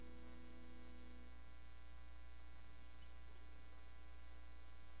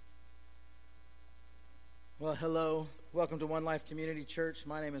Well, hello. Welcome to One Life Community Church.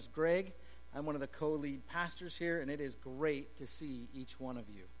 My name is Greg. I'm one of the co-lead pastors here, and it is great to see each one of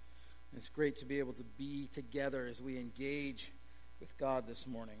you. It's great to be able to be together as we engage with God this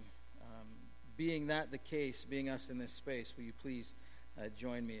morning. Being that the case, being us in this space, will you please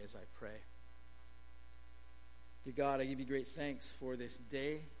join me as I pray? Dear God, I give you great thanks for this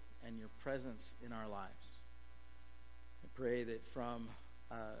day and your presence in our lives. I pray that from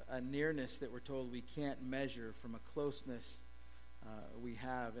a nearness that we're told we can't measure, from a closeness we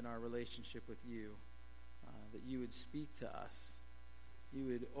have in our relationship with you, that you would speak to us. You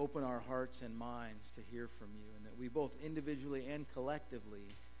would open our hearts and minds to hear from you, and that we both individually and collectively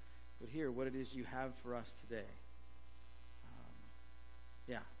would hear what it is you have for us today.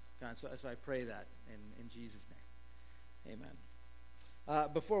 God, so I pray that in Jesus' name.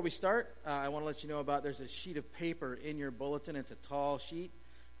 Amen. Before we start, I want to let you know about, there's a sheet of paper in your bulletin. It's a tall sheet.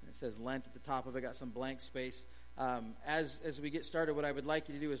 It says Lent at the top of it, got some blank space. As we get started, what I would like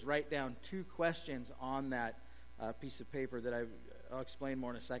you to do is write down 2 questions on that piece of paper that I'll explain more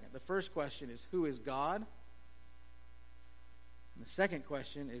in a second. The first question is, who is God? And the second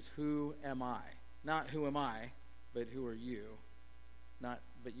question is, who am I? Not who am I, but who are you? But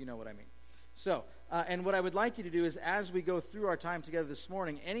you know what I mean. So, and what I would like you to do is, as we go through our time together this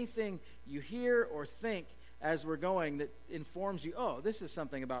morning, anything you hear or think as we're going that informs you, oh, this is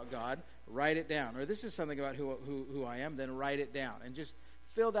something about God, write it down. Or this is something about who I am, then write it down. And just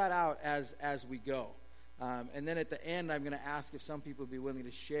fill that out as we go. And then at the end, I'm going to ask if some people would be willing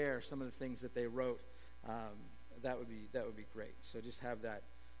to share some of the things that they wrote. That would be great. So just have that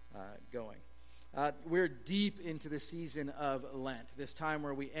going. We're deep into the season of Lent, this time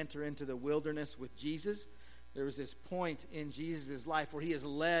where we enter into the wilderness with Jesus. There was this point in Jesus' life where he is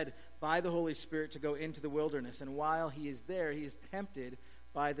led by the Holy Spirit to go into the wilderness. And while he is there, he is tempted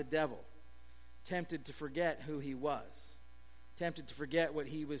by the devil, tempted to forget who he was, tempted to forget what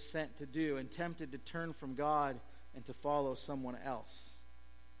he was sent to do, and tempted to turn from God and to follow someone else.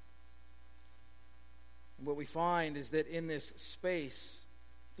 And what we find is that in this space,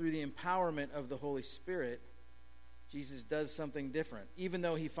 through the empowerment of the Holy Spirit, Jesus does something different. Even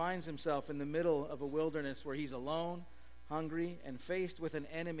though he finds himself in the middle of a wilderness where he's alone, hungry, and faced with an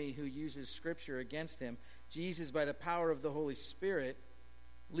enemy who uses Scripture against him, Jesus, by the power of the Holy Spirit,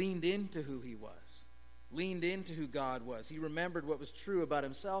 leaned into who he was, leaned into who God was. He remembered what was true about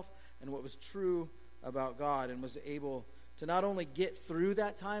himself and what was true about God, and was able to not only get through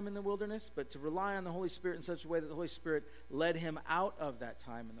that time in the wilderness, but to rely on the Holy Spirit in such a way that the Holy Spirit led him out of that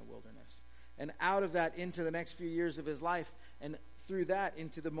time in the wilderness, and out of that into the next few years of his life, and through that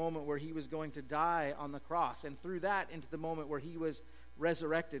into the moment where he was going to die on the cross, and through that into the moment where he was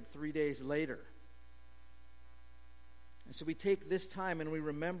resurrected 3 days later. And so we take this time and we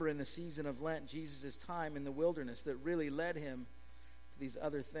remember in the season of Lent Jesus' time in the wilderness that really led him to these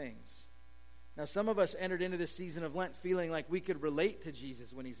other things. Now, some of us entered into this season of Lent feeling like we could relate to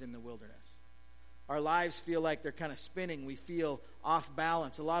Jesus when he's in the wilderness. Our lives feel like they're kind of spinning. We feel off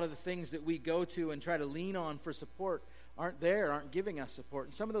balance. A lot of the things that we go to and try to lean on for support aren't giving us support.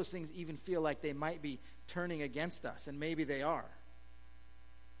 And some of those things even feel like they might be turning against us, and maybe they are.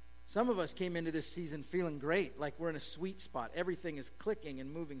 Some of us came into this season feeling great, like we're in a sweet spot. Everything is clicking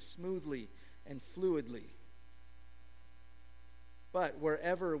and moving smoothly and fluidly. But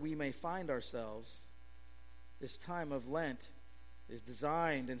wherever we may find ourselves, this time of Lent is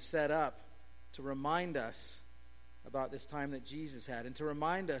designed and set up to remind us about this time that Jesus had, and to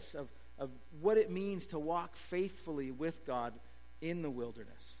remind us of what it means to walk faithfully with God in the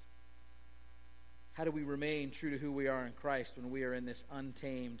wilderness. How do we remain true to who we are in Christ when we are in this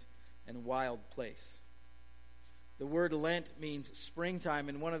untamed and wild place? The word Lent means springtime,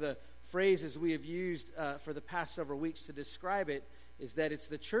 and one of the phrases we have used for the past several weeks to describe it is that it's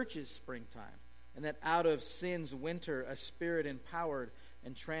the church's springtime, and that out of sin's winter, a spirit-empowered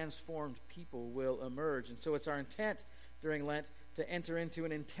and transformed people will emerge. And so it's our intent during Lent to enter into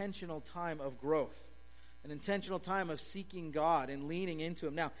an intentional time of growth, an intentional time of seeking God and leaning into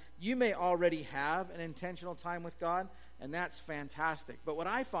him. Now, you may already have an intentional time with God, and that's fantastic. But what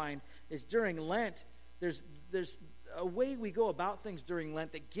I find is during Lent, there's a way we go about things during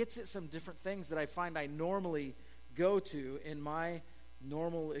Lent that gets at some different things that I find I normally go to in my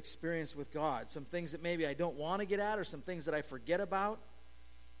normal experience with God. Some things that maybe I don't want to get at, or some things that I forget about.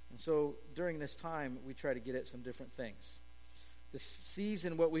 And so during this time, we try to get at some different things. This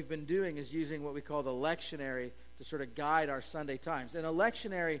season, what we've been doing is using what we call the lectionary to sort of guide our Sunday times. And a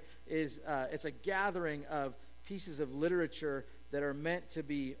lectionary is it's a gathering of pieces of literature that are meant to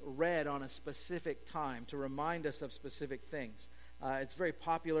be read on a specific time to remind us of specific things. It's very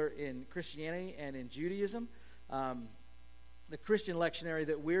popular in Christianity and in Judaism. The Christian lectionary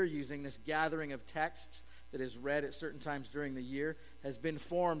that we're using, this gathering of texts that is read at certain times during the year, has been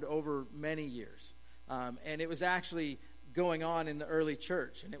formed over many years. And it was actually going on in the early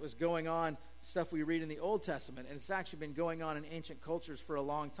church, and it was going on, stuff we read in the Old Testament, and it's actually been going on in ancient cultures for a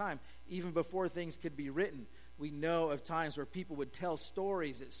long time, even before things could be written. We know of times where people would tell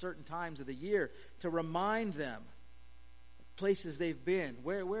stories at certain times of the year to remind them of places they've been.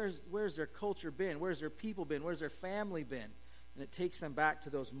 Where's their culture been? Where's their people been? Where's their family been? And it takes them back to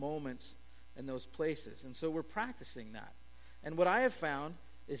those moments and those places. And so we're practicing that. And what I have found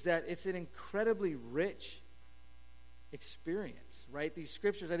is that it's an incredibly rich experience, right? These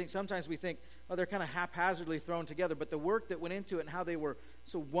scriptures, I think sometimes we think, oh, they're kind of haphazardly thrown together, but the work that went into it and how they were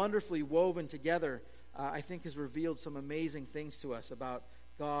so wonderfully woven together, I think has revealed some amazing things to us about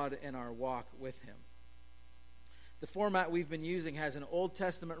God and our walk with Him. The format we've been using has an Old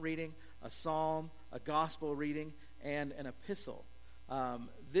Testament reading, a psalm, a gospel reading, and an epistle.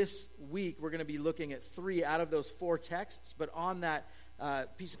 This week, we're going to be looking at 3 out of those 4 texts, but on that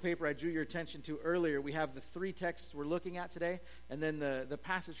piece of paper I drew your attention to earlier, we have the 3 texts we're looking at today, and then the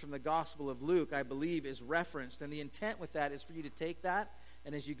passage from the Gospel of Luke, I believe, is referenced. And the intent with that is for you to take that,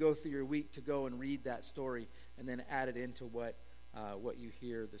 and as you go through your week, to go and read that story, and then add it into what you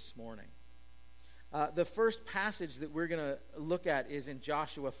hear this morning. The first passage that we're going to look at is in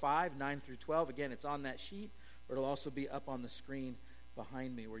Joshua 5, 9 through 12. Again, it's on that sheet, or it'll also be up on the screen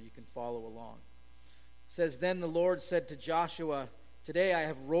behind me where you can follow along. It says, "Then the Lord said to Joshua, 'Today I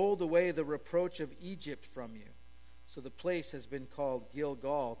have rolled away the reproach of Egypt from you.' So the place has been called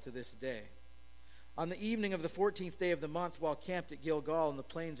Gilgal to this day. On the evening of the 14th day of the month, while camped at Gilgal in the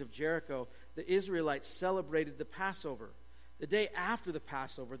plains of Jericho, the Israelites celebrated the Passover. The day after the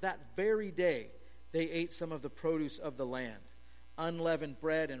Passover, that very day, they ate some of the produce of the land, unleavened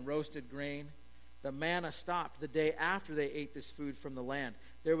bread and roasted grain. The manna stopped the day after they ate this food from the land.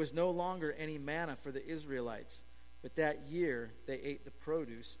 There was no longer any manna for the Israelites, but that year they ate the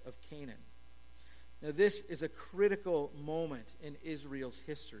produce of Canaan." Now, this is a critical moment in Israel's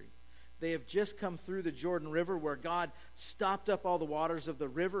history. They have just come through the Jordan River, where God stopped up all the waters of the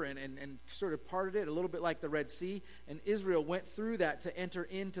river and sort of parted it, a little bit like the Red Sea. And Israel went through that to enter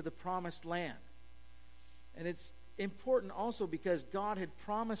into the promised land. And it's important also because God had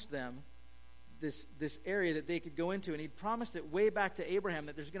promised them this area that they could go into. And He'd promised it way back to Abraham,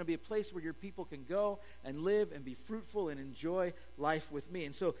 that there's going to be a place where your people can go and live and be fruitful and enjoy life with me.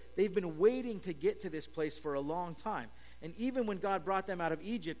 And so they've been waiting to get to this place for a long time. And even when God brought them out of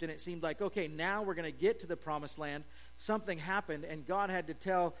Egypt and it seemed like, okay, now we're going to get to the promised land, something happened, and God had to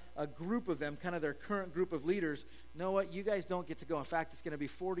tell a group of them, kind of their current group of leaders, you know what, you guys don't get to go. In fact, it's going to be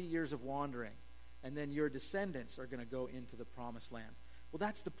 40 years of wandering, and then your descendants are going to go into the promised land. Well,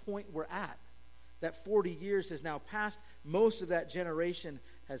 that's the point we're at. That 40 years has now passed. Most of that generation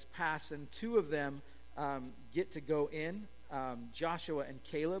has passed, and 2 of them get to go in. Joshua and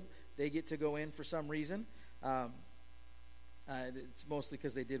Caleb, they get to go in for some reason. It's mostly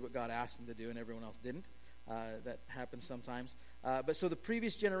because they did what God asked them to do and everyone else didn't. That happens sometimes. But so the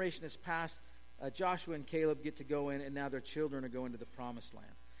previous generation has passed. Joshua and Caleb get to go in, and now their children are going to the promised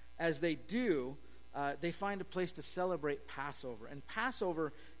land. As they do, they find a place to celebrate Passover. And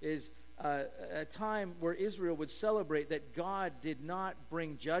Passover is a time where Israel would celebrate that God did not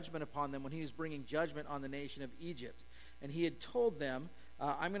bring judgment upon them when He was bringing judgment on the nation of Egypt. And He had told them,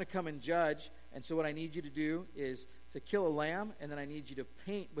 I'm going to come and judge, and so what I need you to do is to kill a lamb, and then I need you to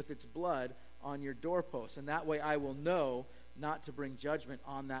paint with its blood on your doorposts. And that way I will know not to bring judgment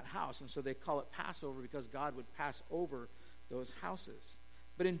on that house. And so they call it Passover because God would pass over those houses.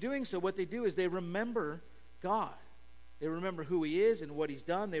 But in doing so, what they do is they remember God. They remember who He is and what He's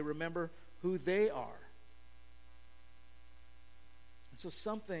done. They remember who they are. And so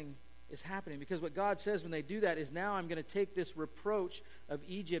something is happening, because what God says when they do that is, now I'm going to take this reproach of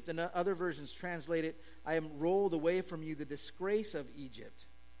Egypt, and other versions translate it, I am rolled away from you the disgrace of Egypt,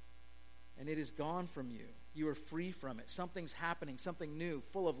 and it is gone from you. You are free from it. Something's happening, something new,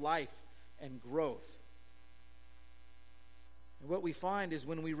 full of life and growth. And what we find is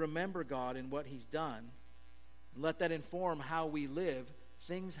when we remember God and what He's done, and let that inform how we live,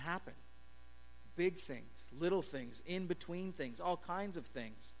 things happen. Big things, little things, in between things, all kinds of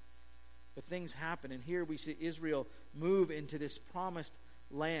things. But things happen, and here we see Israel move into this promised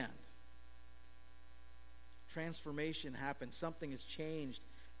land. Transformation happens. Something has changed.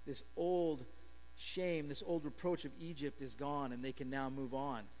 This old shame, this old reproach of Egypt is gone, and they can now move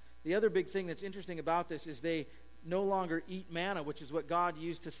on. The other big thing that's interesting about this is they no longer eat manna, which is what God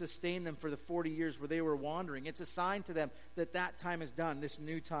used to sustain them for the 40 years where they were wandering. It's a sign to them that that time is done. This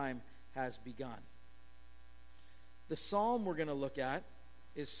new time has begun. The psalm we're going to look at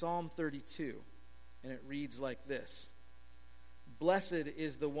is Psalm 32, and it reads like this. Blessed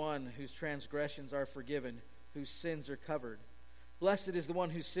is the one whose transgressions are forgiven, whose sins are covered. Blessed is the one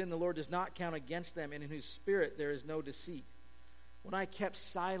whose sin the Lord does not count against them, and in whose spirit there is no deceit. When I kept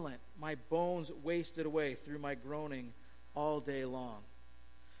silent, my bones wasted away through my groaning all day long.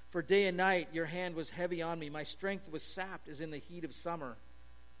 For day and night your hand was heavy on me. My strength was sapped as in the heat of summer.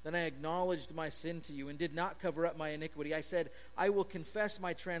 Then I acknowledged my sin to you and did not cover up my iniquity. I said, I will confess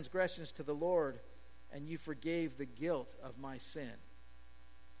my transgressions to the Lord, and you forgave the guilt of my sin.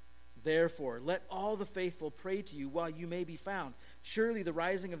 Therefore, let all the faithful pray to you while you may be found. Surely the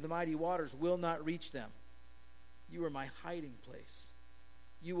rising of the mighty waters will not reach them. You are my hiding place.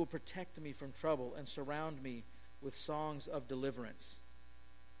 You will protect me from trouble and surround me with songs of deliverance.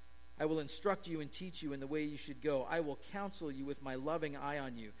 I will instruct you and teach you in the way you should go. I will counsel you with my loving eye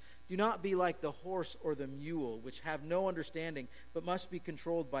on you. Do not be like the horse or the mule, which have no understanding, but must be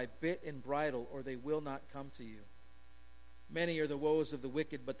controlled by bit and bridle, or they will not come to you. Many are the woes of the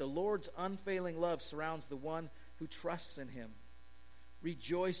wicked, but the Lord's unfailing love surrounds the one who trusts in him.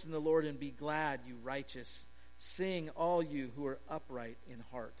 Rejoice in the Lord and be glad, you righteous. Sing, all you who are upright in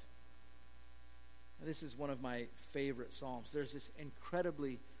heart. Now, this is one of my favorite psalms. There's this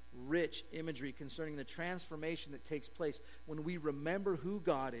incredibly rich imagery concerning the transformation that takes place when we remember who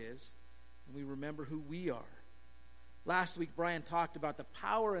God is and we remember who we are. Last week, Brian talked about the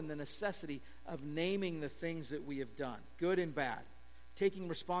power and the necessity of naming the things that we have done, good and bad, taking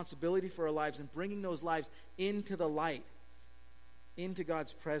responsibility for our lives and bringing those lives into the light, into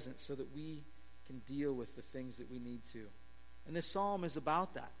God's presence, so that we can deal with the things that we need to. And this psalm is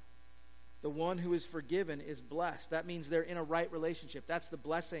about that. The one who is forgiven is blessed. That means they're in a right relationship. That's the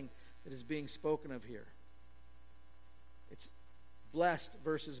blessing that is being spoken of here. It's blessed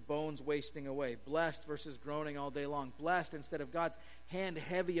versus bones wasting away. Blessed versus groaning all day long. Blessed instead of God's hand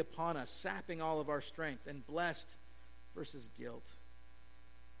heavy upon us, sapping all of our strength. And blessed versus guilt.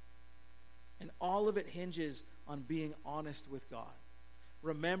 And all of it hinges on being honest with God.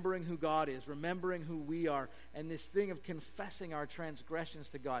 Remembering who God is, remembering who we are, and this thing of confessing our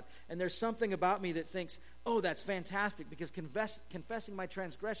transgressions to God. And there's something about me that thinks, oh, that's fantastic, because confessing my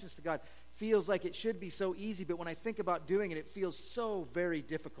transgressions to God feels like it should be so easy, but when I think about doing it, it feels so very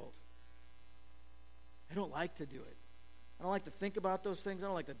difficult. I don't like to do it. I don't like to think about those things. I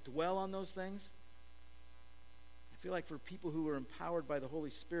don't like to dwell on those things. I feel like for people who are empowered by the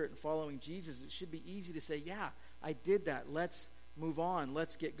Holy Spirit and following Jesus, it should be easy to say, yeah, I did that. Let's move on,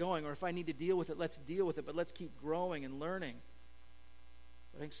 let's get going. Or if I need to deal with it, let's deal with it, but let's keep growing and learning.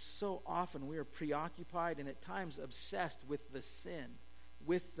 But I think so often we are preoccupied and at times obsessed with the sin,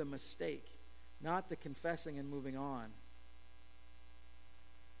 with the mistake, not the confessing and moving on.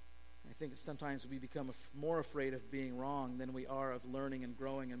 I think that sometimes we become more afraid of being wrong than we are of learning and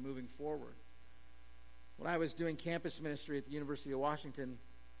growing and moving forward. When I was doing campus ministry at the University of Washington,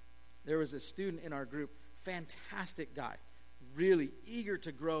 there was a student in our group, fantastic guy, really eager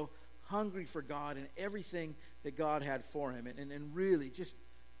to grow, hungry for God and everything that God had for him, and really just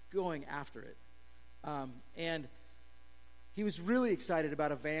going after it. And he was really excited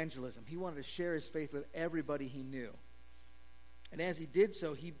about evangelism. He wanted to share his faith with everybody he knew. And as he did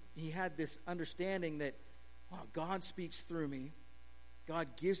so, he had this understanding that, wow, God speaks through me.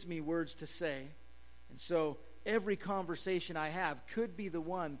 God gives me words to say. And so every conversation I have could be the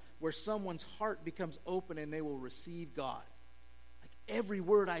one where someone's heart becomes open and they will receive God. Every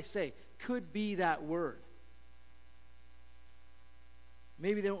word I say could be that word.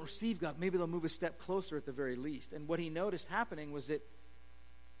 Maybe they don't receive God. Maybe they'll move a step closer at the very least. And what he noticed happening was that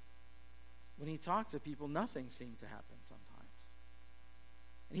when he talked to people, nothing seemed to happen sometimes.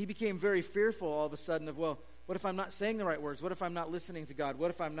 And he became very fearful all of a sudden of, well, what if I'm not saying the right words? What if I'm not listening to God? What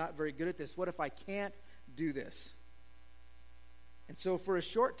if I'm not very good at this? What if I can't do this? And so for a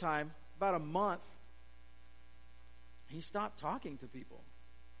short time, about a month, he stopped talking to people.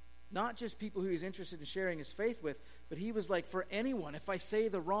 Not just people who he's interested in sharing his faith with, but he was like, for anyone, if I say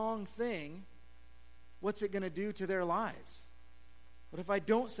the wrong thing, what's it going to do to their lives? What if I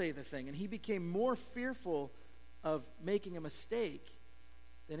don't say the thing? And he became more fearful of making a mistake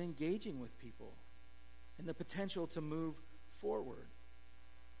than engaging with people and the potential to move forward.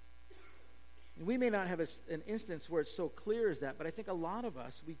 And we may not have an instance where it's so clear as that, but I think a lot of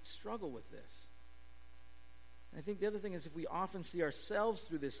us, we struggle with this. And I think the other thing is if we often see ourselves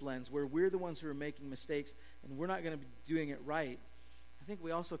through this lens where we're the ones who are making mistakes and we're not going to be doing it right, I think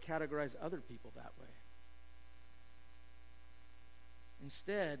we also categorize other people that way.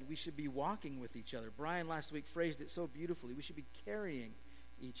 Instead, we should be walking with each other. Brian last week phrased it so beautifully. We should be carrying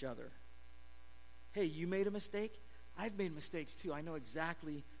each other. Hey, you made a mistake? I've made mistakes too. I know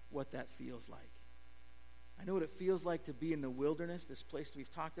exactly what that feels like. I know what it feels like to be in the wilderness, this place we've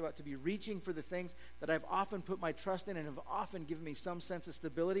talked about, to be reaching for the things that I've often put my trust in and have often given me some sense of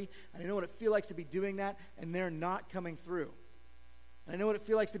stability. And I know what it feels like to be doing that and they're not coming through. And I know what it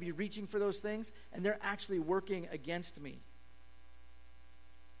feels like to be reaching for those things and they're actually working against me.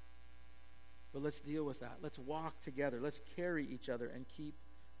 But let's deal with that. Let's walk together. Let's carry each other and keep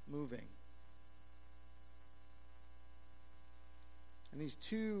moving. And these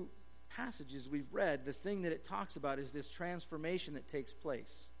two passages we've read, the thing that it talks about is this transformation that takes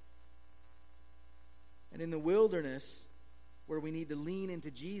place. And in the wilderness, where we need to lean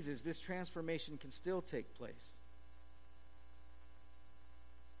into Jesus, this transformation can still take place.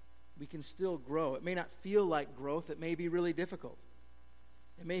 We can still grow. It may not feel like growth. It may be really difficult.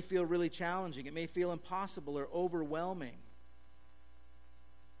 It may feel really challenging. It may feel impossible or overwhelming.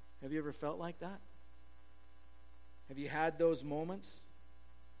 Have you ever felt like that? Have you had those moments?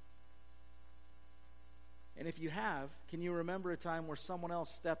 And if you have, can you remember a time where someone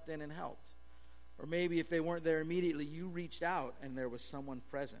else stepped in and helped? Or maybe if they weren't there immediately, you reached out and there was someone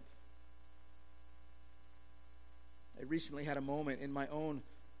present. I recently had a moment in my own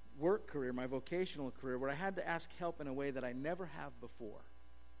work career, my vocational career, where I had to ask help in a way that I never have before.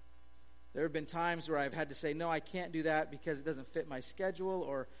 There have been times where I've had to say, no, I can't do that because it doesn't fit my schedule,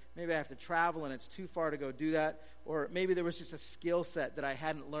 or maybe I have to travel and it's too far to go do that, or maybe there was just a skill set that I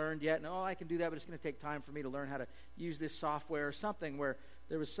hadn't learned yet, and I can do that, but it's going to take time for me to learn how to use this software or something where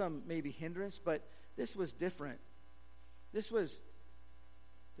there was some maybe hindrance, but this was different. There was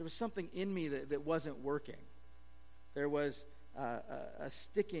something in me that wasn't working. There was a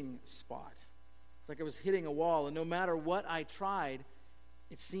sticking spot. It's like I was hitting a wall, and no matter what I tried,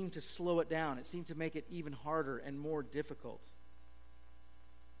 it seemed to slow it down. It seemed to make it even harder and more difficult.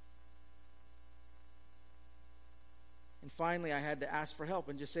 And finally, I had to ask for help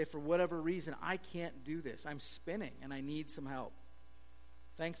and just say, for whatever reason, I can't do this. I'm spinning, and I need some help.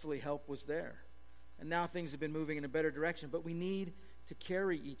 Thankfully, help was there. And now things have been moving in a better direction, but we need to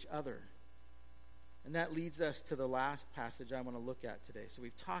carry each other. And that leads us to the last passage I want to look at today. So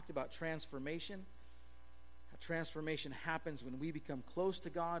we've talked about transformation. Transformation happens when we become close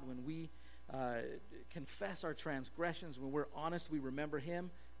to God, when we confess our transgressions, when we're honest, we remember Him,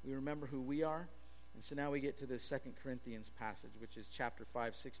 we remember who we are. And so now we get to the 2 Corinthians passage, which is chapter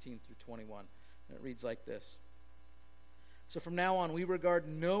 5, 16 through 21. And it reads like this. So from now on, we regard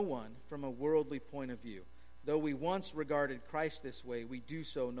no one from a worldly point of view. Though we once regarded Christ this way, we do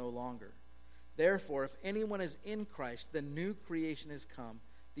so no longer. Therefore, if anyone is in Christ, the new creation has come,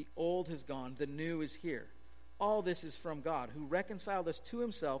 the old has gone, the new is here. All this is from God, who reconciled us to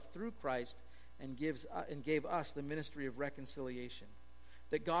Himself through Christ and gave us the ministry of reconciliation.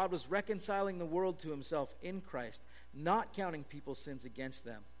 That God was reconciling the world to Himself in Christ, not counting people's sins against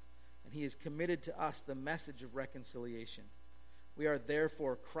them. And He has committed to us the message of reconciliation. We are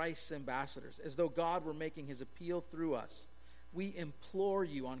therefore Christ's ambassadors, as though God were making His appeal through us. We implore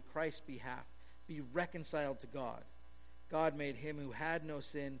you on Christ's behalf, be reconciled to God. God made Him who had no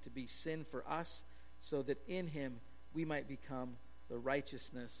sin to be sin for us, so that in Him we might become the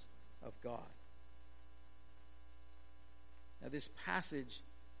righteousness of God. Now this passage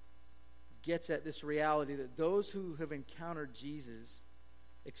gets at this reality that those who have encountered Jesus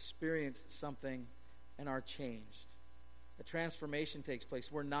experience something and are changed. A transformation takes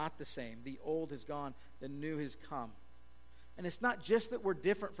place. We're not the same. The old has gone, the new has come. And it's not just that we're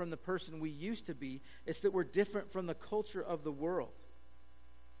different from the person we used to be, it's that we're different from the culture of the world.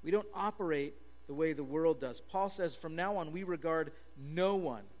 We don't operate the way the world does. Paul says, from now on, we regard no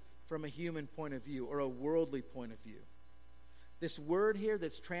one from a human point of view or a worldly point of view. This word here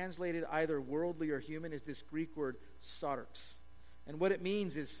that's translated either worldly or human is this Greek word sarx. And what it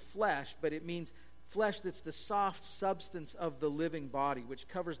means is flesh, but it means flesh that's the soft substance of the living body, which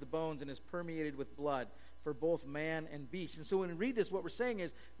covers the bones and is permeated with blood for both man and beast. And so when we read this, what we're saying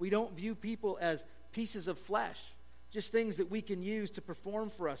is we don't view people as pieces of flesh, just things that we can use to perform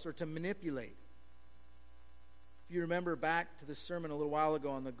for us or to manipulate. If you remember back to the sermon a little while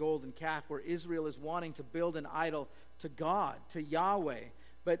ago on the golden calf, where Israel is wanting to build an idol to God, to Yahweh,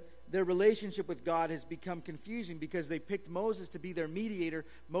 but their relationship with God has become confusing because they picked Moses to be their mediator.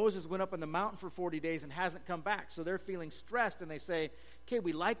 Moses went up on the mountain for 40 days and hasn't come back. So they're feeling stressed and they say, okay,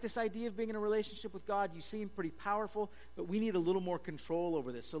 we like this idea of being in a relationship with God. You seem pretty powerful, but we need a little more control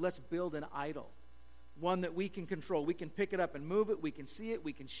over this. So let's build an idol, one that we can control. We can pick it up and move it. We can see it.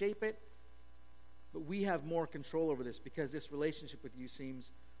 We can shape it. But we have more control over this because this relationship with you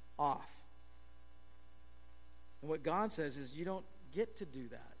seems off. And what God says is you don't get to do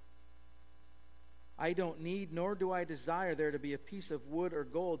that. I don't need nor do I desire there to be a piece of wood or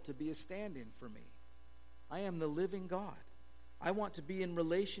gold to be a stand-in for me. I am the living God. I want to be in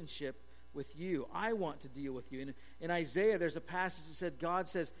relationship with you. I want to deal with you. In Isaiah, there's a passage that said, God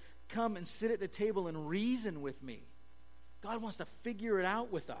says, come and sit at the table and reason with me. God wants to figure it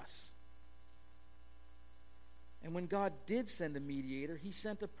out with us. And when God did send a mediator, he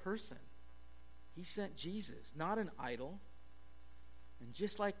sent a person. He sent Jesus, not an idol. And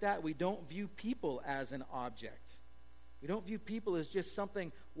just like that, we don't view people as an object. We don't view people as just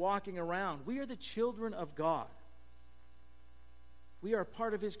something walking around. We are the children of God. We are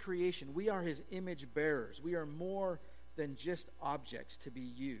part of his creation. We are his image bearers. We are more than just objects to be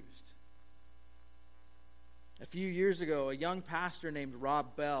used. A few years ago, a young pastor named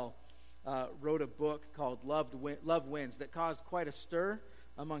Rob Bell wrote a book called Love Wins that caused quite a stir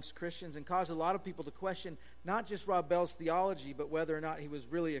amongst Christians and caused a lot of people to question not just Rob Bell's theology, but whether or not he was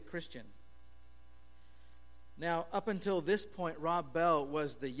really a Christian. Now, up until this point, Rob Bell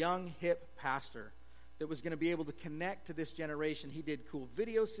was the young, hip pastor that was going to be able to connect to this generation. He did cool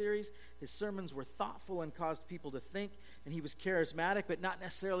video series. His sermons were thoughtful and caused people to think. And he was charismatic, but not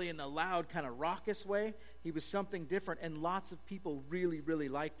necessarily in the loud, kind of raucous way. He was something different, and lots of people really, really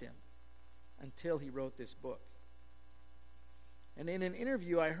liked him until he wrote this book. And in an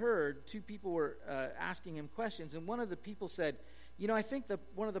interview I heard, two people were asking him questions, and one of the people said, I think that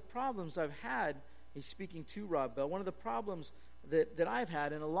one of the problems I've had, he's speaking to Rob Bell, one of the problems that I've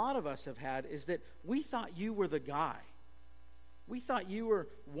had, and a lot of us have had, is that we thought you were the guy. We thought you were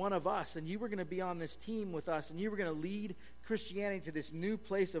one of us, and you were going to be on this team with us, and you were going to lead Christianity to this new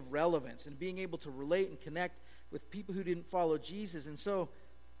place of relevance and being able to relate and connect with people who didn't follow Jesus. And so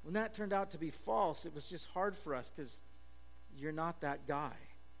when that turned out to be false, it was just hard for us because you're not that guy.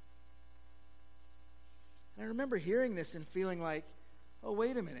 And I remember hearing this and feeling like, oh,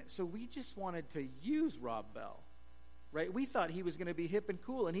 wait a minute. So we just wanted to use Rob Bell, right? We thought he was going to be hip and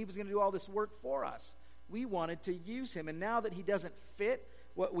cool and he was going to do all this work for us. We wanted to use him. And now that he doesn't fit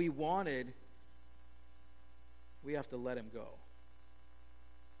what we wanted, we have to let him go.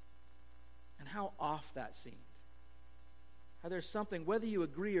 And how off that seemed. How there's something, whether you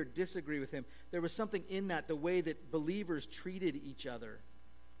agree or disagree with him, there was something in that, the way that believers treated each other,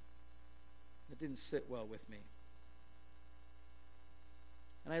 that didn't sit well with me.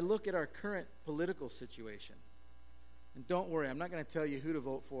 And I look at our current political situation. And don't worry, I'm not going to tell you who to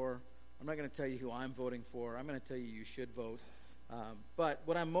vote for. I'm not going to tell you who I'm voting for. I'm going to tell you you should vote. But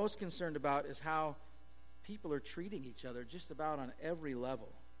what I'm most concerned about is how people are treating each other just about on every level.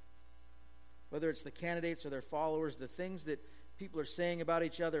 Whether it's the candidates or their followers, the things that people are saying about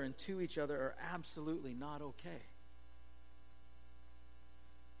each other and to each other are absolutely not okay.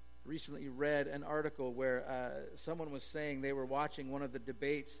 Recently read an article where someone was saying they were watching one of the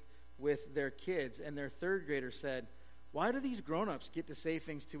debates with their kids, and their third grader said, "Why do these grown-ups get to say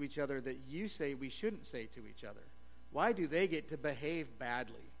things to each other that you say we shouldn't say to each other? Why do they get to behave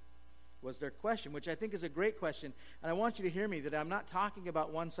badly?" was their question, which I think is a great question. And I want you to hear me that I'm not talking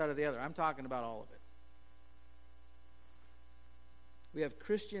about one side or the other. I'm talking about all of it. We have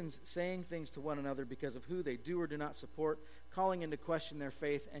Christians saying things to one another because of who they do or do not support, calling into question their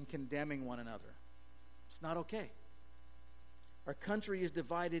faith, and condemning one another. It's not okay. Our country is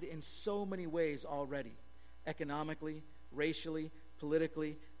divided in so many ways already, economically, racially,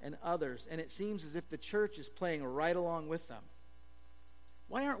 politically, and others. And it seems as if the church is playing right along with them.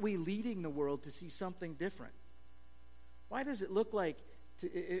 Why aren't we leading the world to see something different? Why does it look like,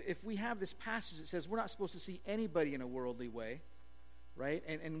 if we have this passage that says we're not supposed to see anybody in a worldly way, right?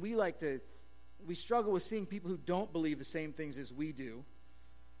 And we struggle with seeing people who don't believe the same things as we do.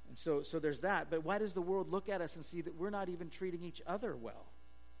 And so there's that. But why does the world look at us and see that we're not even treating each other well?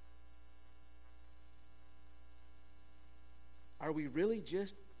 Are we really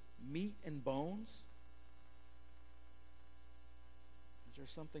just meat and bones? Is there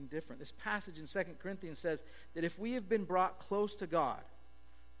something different? This passage in 2 Corinthians says that if we have been brought close to God,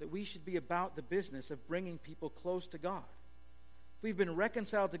 that we should be about the business of bringing people close to God. If we've been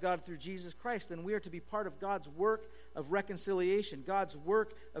reconciled to God through Jesus Christ, then we are to be part of God's work of reconciliation, God's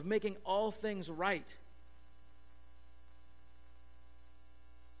work of making all things right.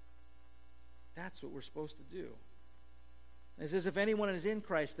 That's what we're supposed to do. It says, if anyone is in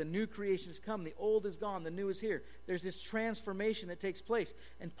Christ, the new creation has come. The old is gone. The new is here. There's this transformation that takes place.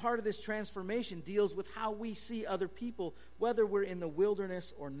 And part of this transformation deals with how we see other people, whether we're in the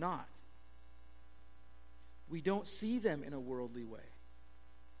wilderness or not. We don't see them in a worldly way.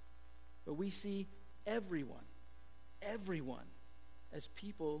 But we see everyone, as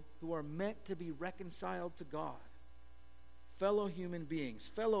people who are meant to be reconciled to God. Fellow human beings,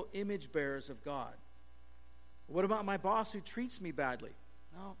 fellow image bearers of God. What about my boss who treats me badly?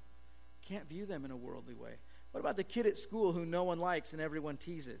 No, can't view them in a worldly way. What about the kid at school who no one likes and everyone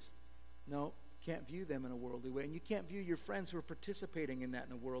teases? No, can't view them in a worldly way. And you can't view your friends who are participating in that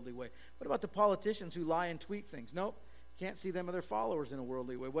in a worldly way. What about the politicians who lie and tweet things? Nope, can't see them or their followers in a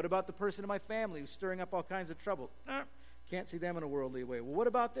worldly way. What about the person in my family who's stirring up all kinds of trouble? Can't see them in a worldly way. Well, what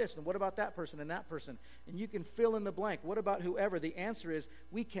about this? And what about that person and that person? And you can fill in the blank. What about whoever? The answer is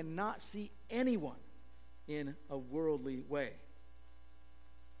we cannot see anyone in a worldly way.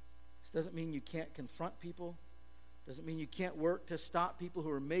 This doesn't mean you can't confront people. Doesn't mean you can't work to stop people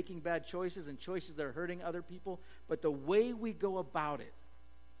who are making bad choices and choices that are hurting other people. But the way we go about it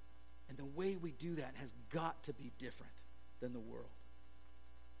and the way we do that has got to be different than the world.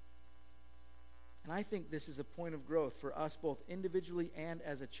 And I think this is a point of growth for us both individually and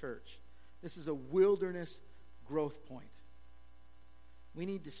as a church. This is a wilderness growth point. We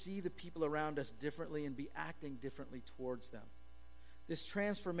need to see the people around us differently and be acting differently towards them. This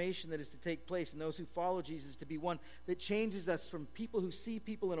transformation that is to take place in those who follow Jesus to be one that changes us from people who see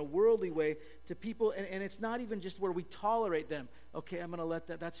people in a worldly way to people, and it's not even just where we tolerate them. Okay, I'm going to let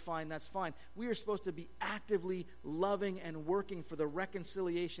that, that's fine. We are supposed to be actively loving and working for the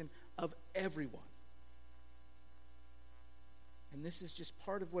reconciliation of everyone. And this is just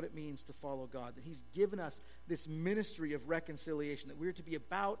part of what it means to follow God, that He's given us this ministry of reconciliation, that we're to be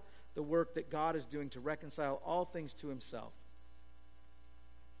about the work that God is doing to reconcile all things to Himself.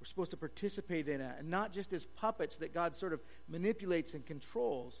 We're supposed to participate in it, and not just as puppets that God sort of manipulates and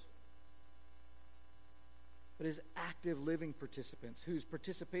controls, but as active living participants whose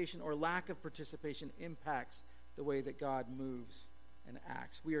participation or lack of participation impacts the way that God moves and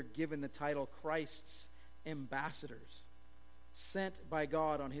acts. We are given the title Christ's ambassadors, sent by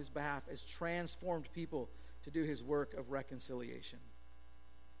God on His behalf as transformed people to do His work of reconciliation.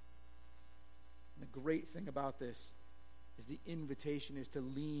 And the great thing about this is the invitation is to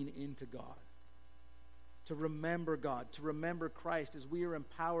lean into God, to remember God, to remember Christ as we are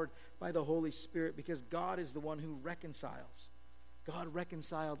empowered by the Holy Spirit, because God is the one who reconciles. God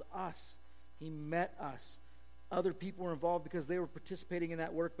reconciled us. He met us. Other people were involved because they were participating in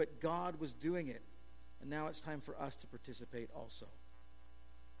that work, but God was doing it. And now it's time for us to participate also.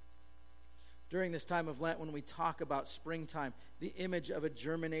 During this time of Lent, when we talk about springtime, the image of a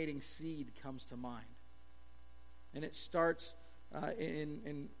germinating seed comes to mind. And it starts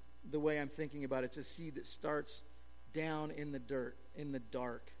in the way I'm thinking about it. It's a seed that starts down in the dirt, in the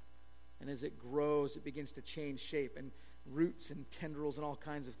dark. And as it grows, it begins to change shape. And roots and tendrils and all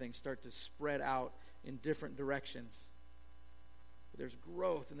kinds of things start to spread out in different directions. But there's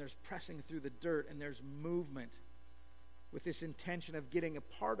growth, and there's pressing through the dirt, and there's movement with this intention of getting a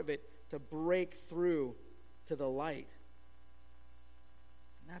part of it to break through to the light.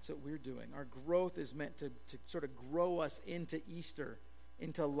 And that's what we're doing. Our growth is meant to sort of grow us into Easter,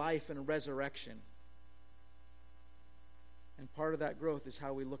 into life and resurrection. And part of that growth is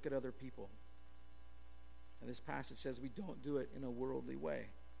how we look at other people. And this passage says we don't do it in a worldly way.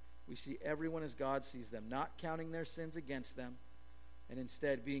 We see everyone as God sees them, not counting their sins against them, and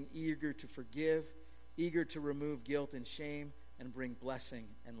instead being eager to forgive, eager to remove guilt and shame, and bring blessing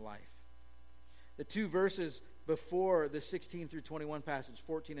and life. The two verses before the 16 through 21 passage,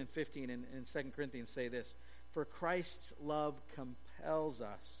 14 and 15 in 2 Corinthians say this: "For Christ's love compels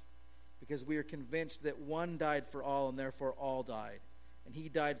us, because we are convinced that one died for all, and therefore all died. And He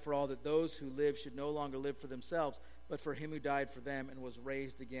died for all, that those who live should no longer live for themselves, but for Him who died for them and was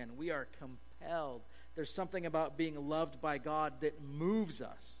raised again." We are compelled. There's something about being loved by God that moves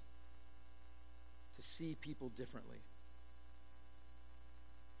us to see people differently.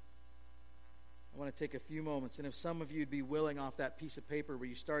 I want to take a few moments, and if some of you would be willing, off that piece of paper where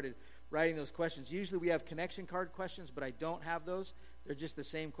you started writing those questions. Usually we have connection card questions, but I don't have those. They're just the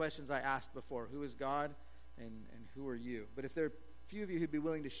same questions I asked before. Who is God, and who are you? But if there are a few of you who'd be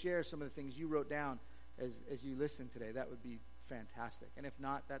willing to share some of the things you wrote down as you listened today, that would be fantastic. And if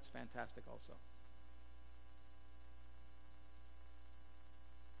not, that's fantastic also.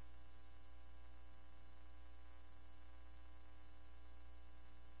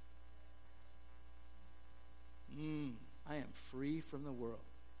 I am free from the world.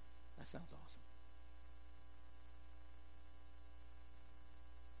 That sounds awesome.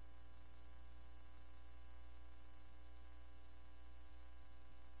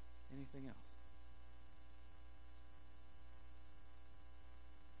 Anything else?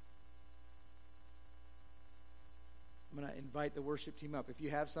 I'm going to invite the worship team up. If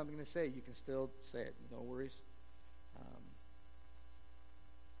you have something to say, you can still say it. No worries.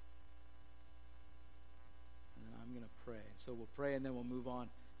 And then I'm going to pray. So we'll pray, and then we'll move on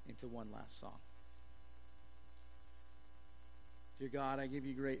into one last song. Dear God, I give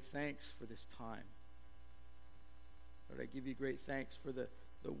you great thanks for this time. Lord, I give you great thanks for the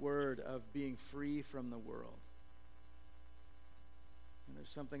word of being free from the world. And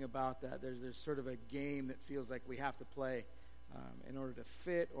there's something about that. There's sort of a game that feels like we have to play in order to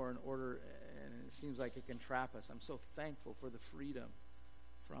fit, or in order, and it seems like it can trap us. I'm so thankful for the freedom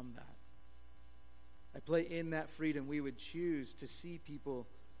from that. I pray in that freedom we would choose to see people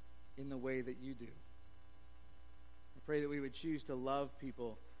in the way that you do. I pray that we would choose to love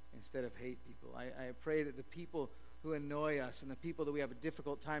people instead of hate people. I pray that the people who annoy us and the people that we have a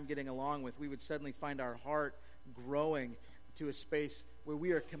difficult time getting along with, we would suddenly find our heart growing to a space where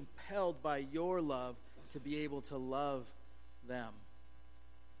we are compelled by your love to be able to love them.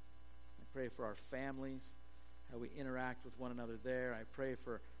 I pray for our families, how we interact with one another there. I pray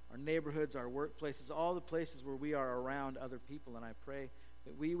for our neighborhoods, our workplaces, all the places where we are around other people. And I pray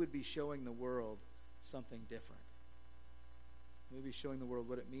that we would be showing the world something different. We would be showing the world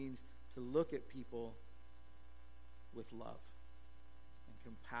what it means to look at people with love and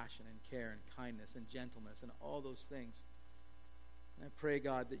compassion and care and kindness and gentleness and all those things. And I pray,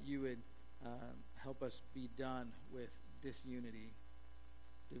 God, that you would help us be done with disunity,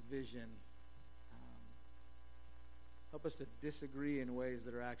 division. Help us to disagree in ways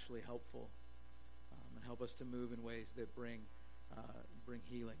that are actually helpful, and help us to move in ways that bring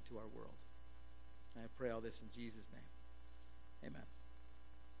healing to our world. And I pray all this in Jesus' name. Amen.